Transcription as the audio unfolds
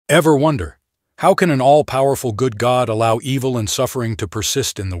Ever wonder, how can an all-powerful good God allow evil and suffering to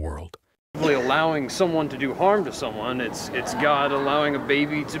persist in the world? Allowing someone to do harm to someone, it's God allowing a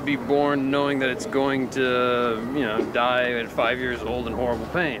baby to be born knowing that it's going to, die at 5 years old in horrible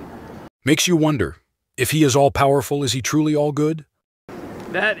pain. Makes you wonder, if he is all-powerful, is he truly all good?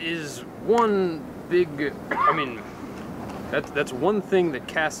 That is one big, that's one thing that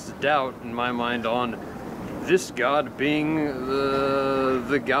casts doubt in my mind on this God being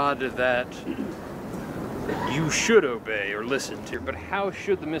the God that you should obey or listen to. But how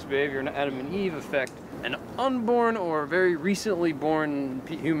should the misbehavior in Adam and Eve affect an unborn or very recently born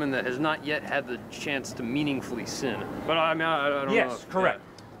human that has not yet had the chance to meaningfully sin? But I don't know. Yes, correct.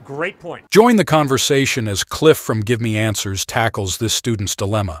 Yeah. Great point. Join the conversation as Cliff from Give Me Answers tackles this student's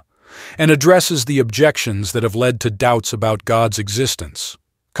dilemma and addresses the objections that have led to doubts about God's existence.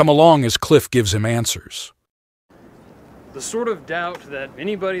 Come along as Cliff gives him answers. The sort of doubt that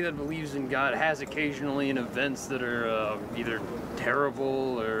anybody that believes in God has occasionally in events that are either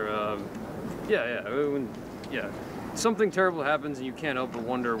terrible or, something terrible happens and you can't help but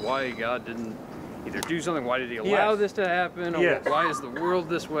wonder why God didn't either do something, why did he allow this to happen, or why is the world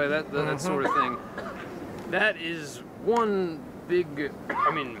this way, that sort of thing. That is one big,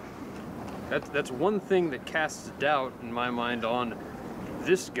 that's one thing that casts doubt in my mind on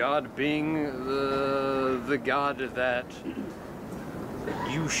this God being the God that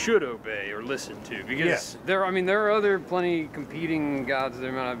you should obey or listen to, because there are other plenty competing gods. They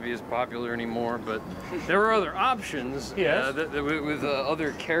might not be as popular anymore, but there are other options with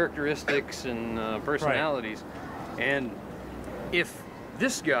other characteristics and personalities. Right. And if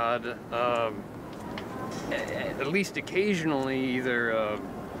this God, at least occasionally, either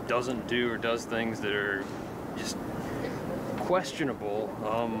doesn't do or does things that are just questionable.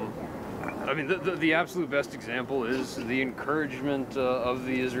 The absolute best example is the encouragement of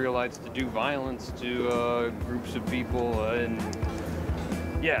the Israelites to do violence to groups of people,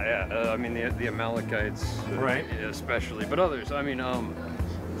 the Amalekites, right, especially, but others.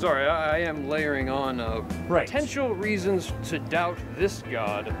 Sorry, I am layering on potential reasons to doubt this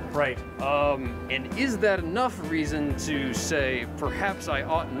God. Right. And is that enough reason to say perhaps I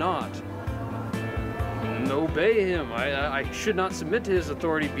ought not obey him? I should not submit to his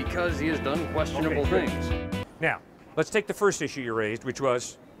authority because he has done questionable things. Now, let's take the first issue you raised, which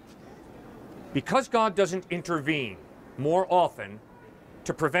was because God doesn't intervene more often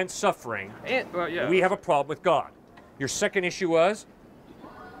to prevent suffering, we have a problem with God. Your second issue was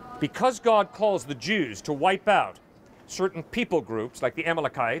because God calls the Jews to wipe out certain people groups like the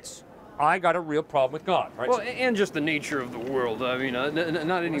Amalekites, I got a real problem with God. Right? Well, and just the nature of the world. Not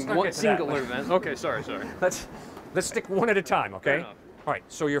any one singular event. Okay, sorry. Let's stick one at a time, okay? All right,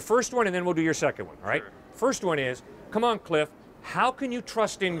 so your first one, and then we'll do your second one, all right? Sure. First one is, come on, Cliff, how can you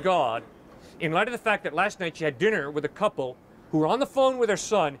trust in God in light of the fact that last night you had dinner with a couple who were on the phone with their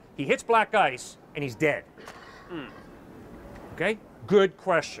son, he hits black ice, and he's dead? Okay? Good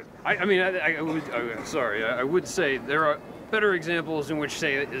question. I would say there are better examples in which,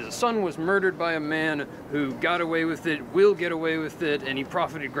 say, his son was murdered by a man who got away with it, will get away with it, and he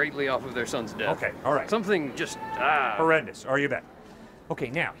profited greatly off of their son's death. Okay, all right. Something just, horrendous, or you bet. Okay,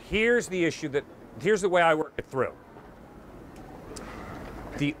 now, here's the issue here's the way I work it through.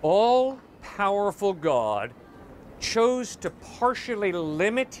 The all-powerful God chose to partially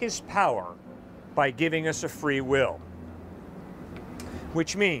limit his power by giving us a free will.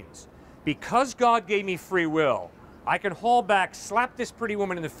 Which means, because God gave me free will, I can haul back, slap this pretty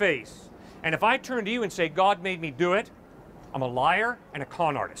woman in the face, and if I turn to you and say, God made me do it, I'm a liar and a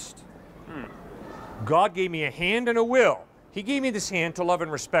con artist. God gave me a hand and a will. He gave me this hand to love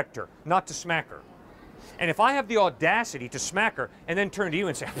and respect her, not to smack her. And if I have the audacity to smack her and then turn to you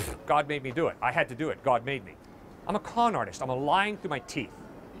and say, God made me do it, I had to do it, God made me, I'm a con artist. I'm a lying through my teeth.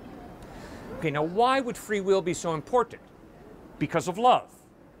 Okay, now why would free will be so important? Because of love.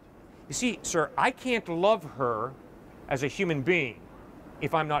 You see, sir, I can't love her as a human being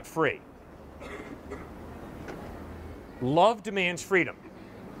if I'm not free. Love demands freedom.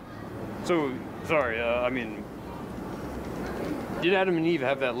 So, sorry, did Adam and Eve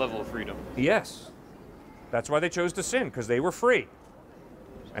have that level of freedom? Yes. That's why they chose to sin, because they were free.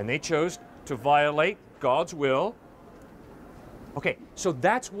 And they chose to violate God's will. Okay, so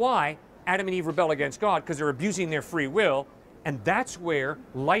that's why Adam and Eve rebel against God, because they're abusing their free will, and that's where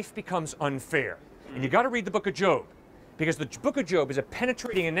life becomes unfair. And you got to read the book of Job, because the book of Job is a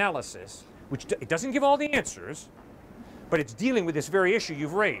penetrating analysis, which it doesn't give all the answers, but it's dealing with this very issue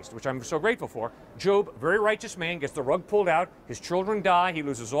you've raised, which I'm so grateful for. Job, very righteous man, gets the rug pulled out, his children die, he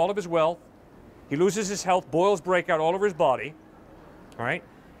loses all of his wealth, he loses his health, boils break out all over his body, all right?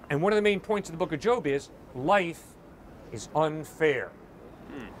 And one of the main points of the book of Job is life is unfair.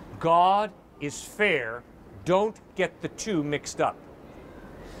 God is fair. Don't get the two mixed up.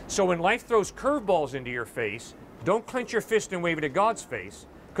 So when life throws curveballs into your face, don't clench your fist and wave it at God's face,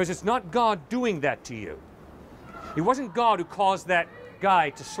 because it's not God doing that to you. It wasn't God who caused that guy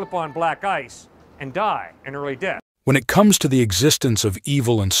to slip on black ice and die an early death. When it comes to the existence of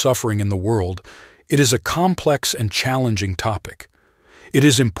evil and suffering in the world, it is a complex and challenging topic. It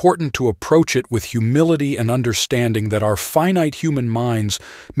is important to approach it with humility and understanding that our finite human minds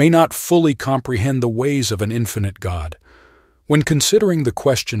may not fully comprehend the ways of an infinite God. When considering the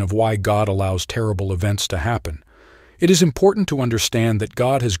question of why God allows terrible events to happen, it is important to understand that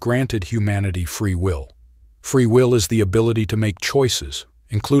God has granted humanity free will. Free will is the ability to make choices,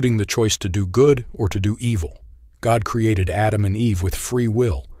 including the choice to do good or to do evil. God created Adam and Eve with free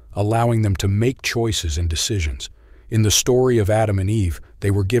will, allowing them to make choices and decisions. In the story of Adam and Eve, they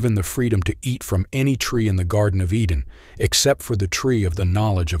were given the freedom to eat from any tree in the Garden of Eden, except for the tree of the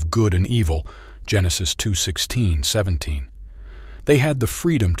knowledge of good and evil, Genesis 2:16-17. They had the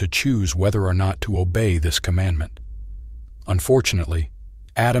freedom to choose whether or not to obey this commandment. Unfortunately,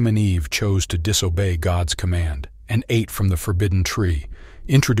 Adam and Eve chose to disobey God's command and ate from the forbidden tree,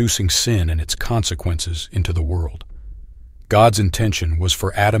 introducing sin and its consequences into the world. God's intention was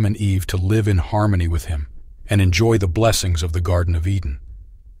for Adam and Eve to live in harmony with Him and enjoy the blessings of the Garden of Eden.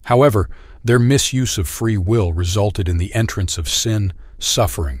 However, their misuse of free will resulted in the entrance of sin,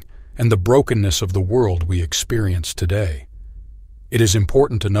 suffering, and the brokenness of the world we experience today. It is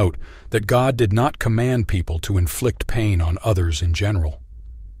important to note that God did not command people to inflict pain on others in general.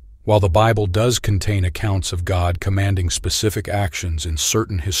 While the Bible does contain accounts of God commanding specific actions in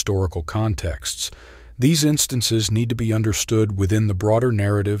certain historical contexts, these instances need to be understood within the broader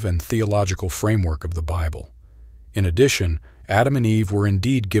narrative and theological framework of the Bible. In addition, Adam and Eve were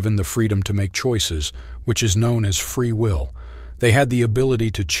indeed given the freedom to make choices, which is known as free will. They had the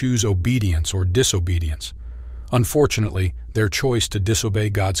ability to choose obedience or disobedience. Unfortunately, their choice to disobey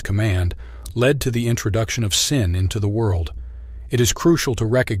God's command led to the introduction of sin into the world. It is crucial to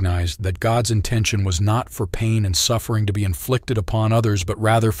recognize that God's intention was not for pain and suffering to be inflicted upon others, but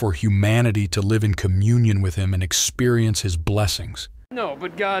rather for humanity to live in communion with Him and experience His blessings. No,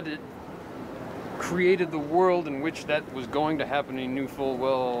 but God created the world in which that was going to happen. He knew full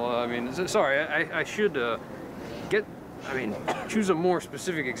well. I should choose a more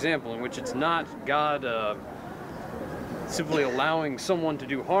specific example in which it's not God simply allowing someone to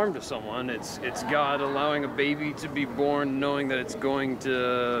do harm to someone. It's God allowing a baby to be born knowing that it's going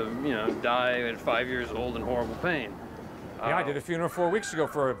to, die at 5 years old in horrible pain. Yeah, I did a funeral 4 weeks ago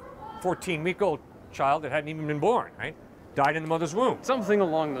for a 14-week-old child that hadn't even been born, right? Died in the mother's womb. Something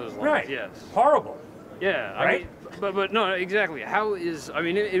along those lines, right. Yes. Horrible. Yeah, right? But no, exactly. How is,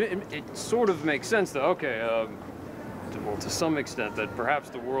 it sort of makes sense though, okay, to some extent, that perhaps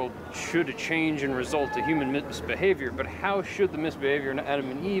the world should change and result to human misbehavior, but how should the misbehavior in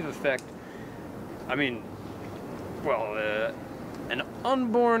Adam and Eve affect, an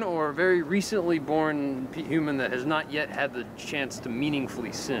unborn or very recently born human that has not yet had the chance to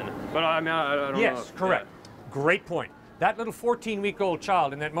meaningfully sin? But I don't know. Yes, correct. Yeah. Great point. That little 14-week-old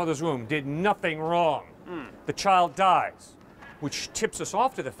child in that mother's womb did nothing wrong. The child dies, which tips us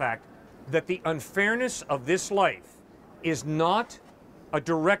off to the fact that the unfairness of this life is not a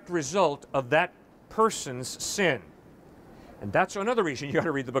direct result of that person's sin. And that's another reason you got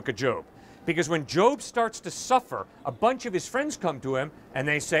to read the book of Job. Because when Job starts to suffer, a bunch of his friends come to him and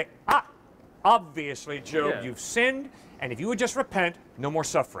they say, obviously, Job, you've sinned, and if you would just repent, no more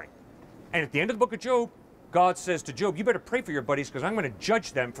suffering. And at the end of the book of Job, God says to Job, you better pray for your buddies because I'm going to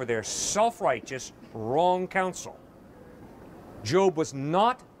judge them for their self-righteous, wrong counsel. Job was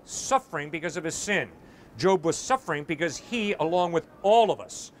not suffering because of his sin. Job was suffering because he, along with all of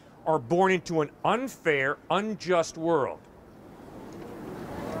us, are born into an unfair, unjust world.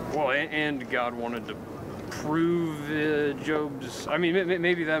 Well, and God wanted to prove Job's...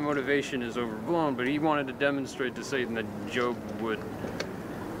 maybe that motivation is overblown, but he wanted to demonstrate to Satan that Job would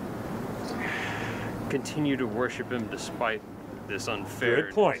continue to worship him despite this unfairness.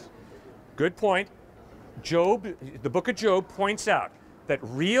 Good point. Good point. Job, the book of Job points out that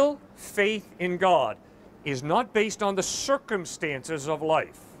real faith in God is not based on the circumstances of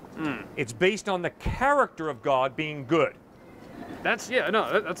life. It's based on the character of God being good. That's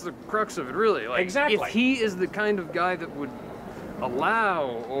the crux of it, really. Like, exactly. If he is the kind of guy that would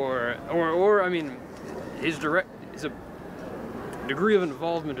allow his degree of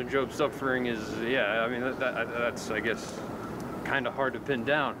involvement in Job's suffering is, that's, I guess, kind of hard to pin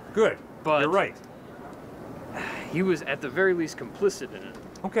down. Good, but you're right. He was at the very least complicit in it.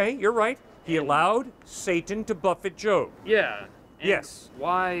 Okay, you're right. He allowed Satan to buffet Job. Yeah. And Yes.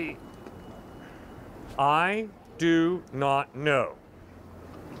 Why? I do not know.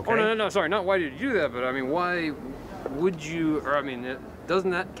 Okay? Oh, no, sorry, not why did you do that, but I mean, why would you, or I mean,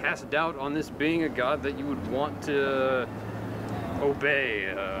 doesn't that cast doubt on this being a God that you would want to obey?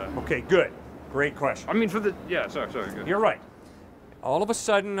 Okay, good. Great question. I mean, sorry, good. You're right. All of a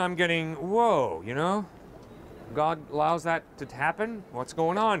sudden, I'm getting, whoa, you know? God allows that to happen? What's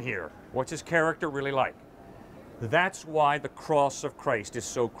going on here? What's his character really like? That's why the cross of Christ is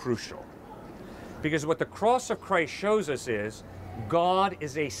so crucial. Because what the cross of Christ shows us is God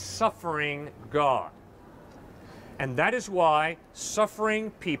is a suffering God. And that is why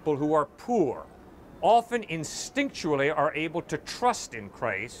suffering people who are poor often instinctually are able to trust in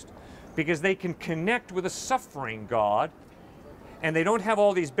Christ because they can connect with a suffering God and they don't have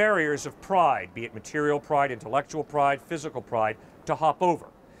all these barriers of pride, be it material pride, intellectual pride, physical pride, to hop over.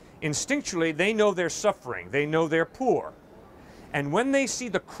 Instinctually, they know they're suffering. They know they're poor. And when they see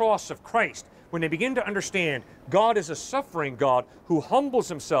the cross of Christ, when they begin to understand God is a suffering God who humbles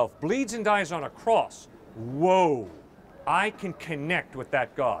himself, bleeds and dies on a cross, whoa, I can connect with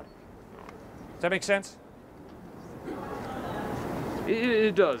that God. Does that make sense?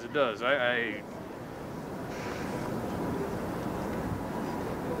 It does.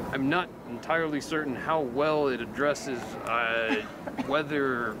 I'm not entirely certain how well it addresses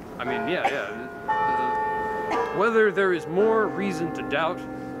whether, I mean, whether there is more reason to doubt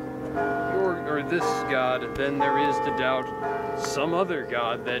or this God than there is to doubt some other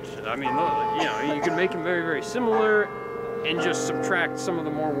God that, I mean, you know, you can make him very, very similar and just subtract some of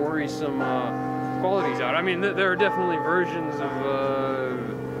the more worrisome qualities out. I mean, there are definitely versions of,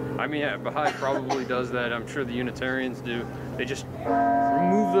 I mean, yeah, Baha'i probably does that. I'm sure the Unitarians do. They just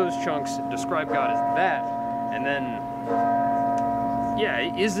remove those chunks, describe God as that, and then,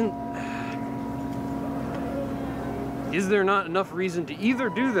 yeah, is there not enough reason to either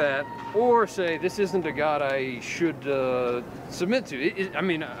do that or say this isn't a God I should submit to? I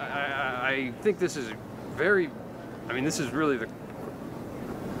mean, I think this is this is really the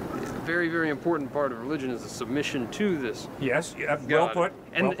very, very important part of religion is the submission to this. Yes, yeah, God. well put.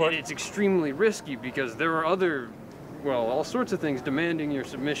 And it's extremely risky because there are other, well, all sorts of things demanding your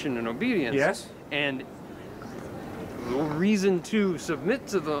submission and obedience. Yes. And the reason to submit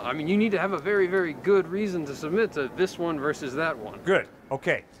to the, I mean, you need to have a very, very good reason to submit to this one versus that one. Good.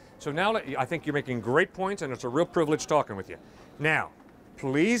 Okay. So now I think you're making great points, and it's a real privilege talking with you. Now,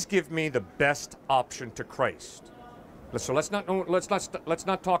 please give me the best option to Christ. So let's not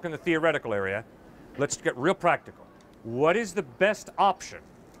talk in the theoretical area. Let's get real practical. What is the best option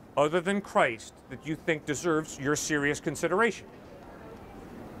other than Christ that you think deserves your serious consideration?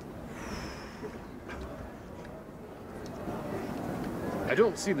 I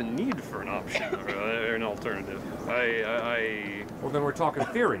don't see the need for an option or an alternative. Well, then we're talking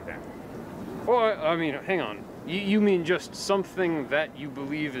theory then. Well, I mean, hang on. You mean just something that you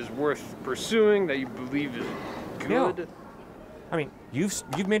believe is worth pursuing, that you believe is good? Yeah. I mean,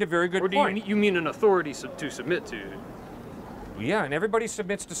 you've made a very good point. Or do you mean an authority to submit to? Yeah, and everybody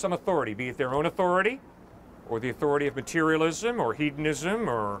submits to some authority, be it their own authority, or the authority of materialism, or hedonism,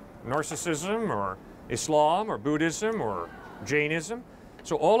 or narcissism, or Islam, or Buddhism, or Jainism.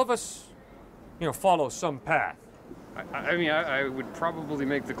 So all of us, you know, follow some path. I mean, I would probably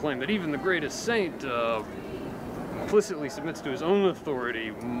make the claim that even the greatest saint implicitly submits to his own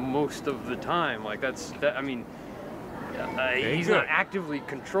authority most of the time. Like I mean, he's not actively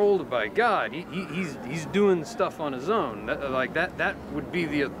controlled by God. He's doing stuff on his own. That would be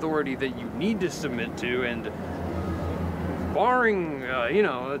the authority that you need to submit to, and barring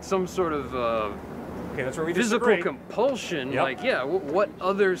some sort of okay, that's where we physical disagree. compulsion. Yep. Like, yeah, what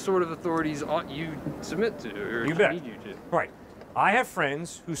other sort of authorities ought you submit to, or You bet. need you to? Right. I have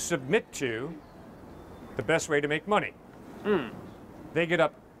friends who submit to the best way to make money. They get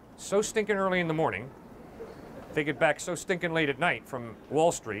up so stinking early in the morning. They get back so stinking late at night from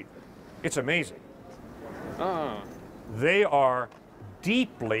Wall Street. It's amazing. They are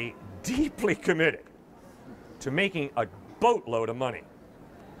deeply, deeply committed to making a boatload of money.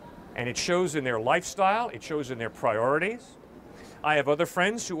 And it shows in their lifestyle, it shows in their priorities. I have other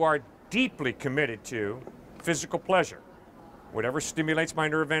friends who are deeply committed to physical pleasure. Whatever stimulates my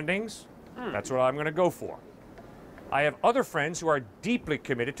nerve endings, that's what I'm going to go for. I have other friends who are deeply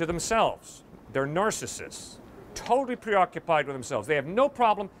committed to themselves. They're narcissists, totally preoccupied with themselves. They have no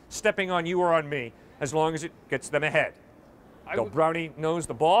problem stepping on you or on me as long as it gets them ahead. They'll brownie nose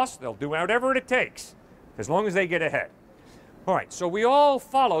the boss, they'll do whatever it takes, as long as they get ahead. All right, so we all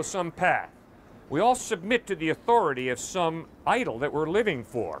follow some path. We all submit to the authority of some idol that we're living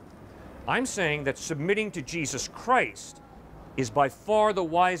for. I'm saying that submitting to Jesus Christ is by far the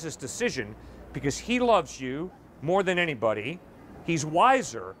wisest decision because he loves you more than anybody. He's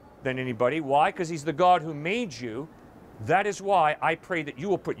wiser than anybody. Why? Because he's the God who made you. That is why I pray that you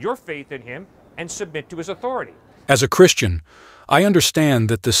will put your faith in him and submit to his authority. As a Christian, I understand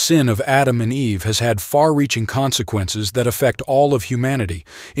that the sin of Adam and Eve has had far-reaching consequences that affect all of humanity,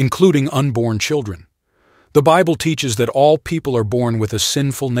 including unborn children. The Bible teaches that all people are born with a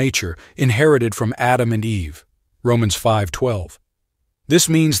sinful nature inherited from Adam and Eve. Romans 5:12. This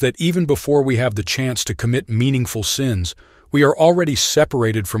means that even before we have the chance to commit meaningful sins, we are already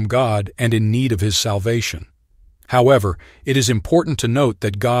separated from God and in need of his salvation. However, it is important to note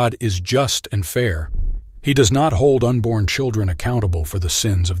that God is just and fair. He does not hold unborn children accountable for the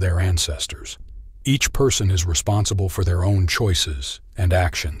sins of their ancestors. Each person is responsible for their own choices and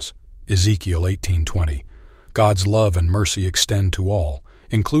actions. Ezekiel 18:20. God's love and mercy extend to all,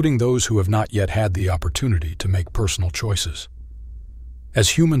 including those who have not yet had the opportunity to make personal choices.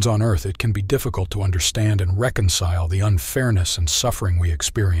 As humans on earth, it can be difficult to understand and reconcile the unfairness and suffering we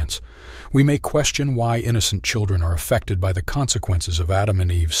experience. We may question why innocent children are affected by the consequences of Adam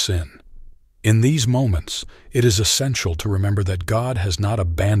and Eve's sin. In these moments, it is essential to remember that God has not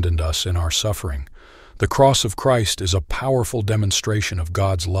abandoned us in our suffering. The cross of Christ is a powerful demonstration of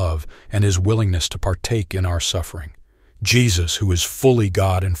God's love and his willingness to partake in our suffering. Jesus, who is fully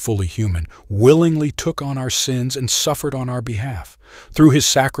God and fully human, willingly took on our sins and suffered on our behalf. Through his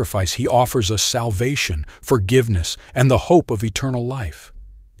sacrifice, he offers us salvation, forgiveness, and the hope of eternal life.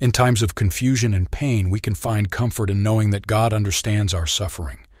 In times of confusion and pain, we can find comfort in knowing that God understands our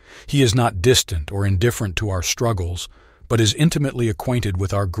suffering. He is not distant or indifferent to our struggles, but is intimately acquainted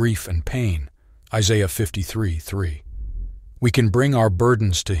with our grief and pain. Isaiah 53:3. We can bring our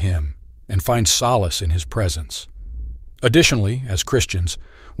burdens to him and find solace in his presence. Additionally, as Christians,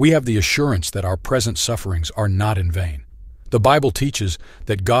 we have the assurance that our present sufferings are not in vain. The Bible teaches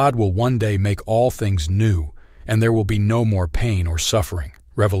that God will one day make all things new, and there will be no more pain or suffering.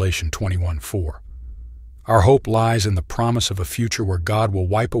 Revelation 21:4. Our hope lies in the promise of a future where God will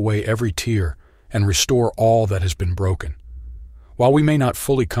wipe away every tear and restore all that has been broken. While we may not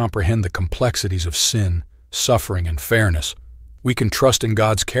fully comprehend the complexities of sin, suffering, and fairness, we can trust in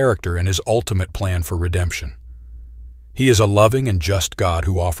God's character and his ultimate plan for redemption. He is a loving and just God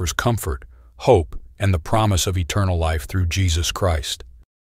who offers comfort, hope, and the promise of eternal life through Jesus Christ.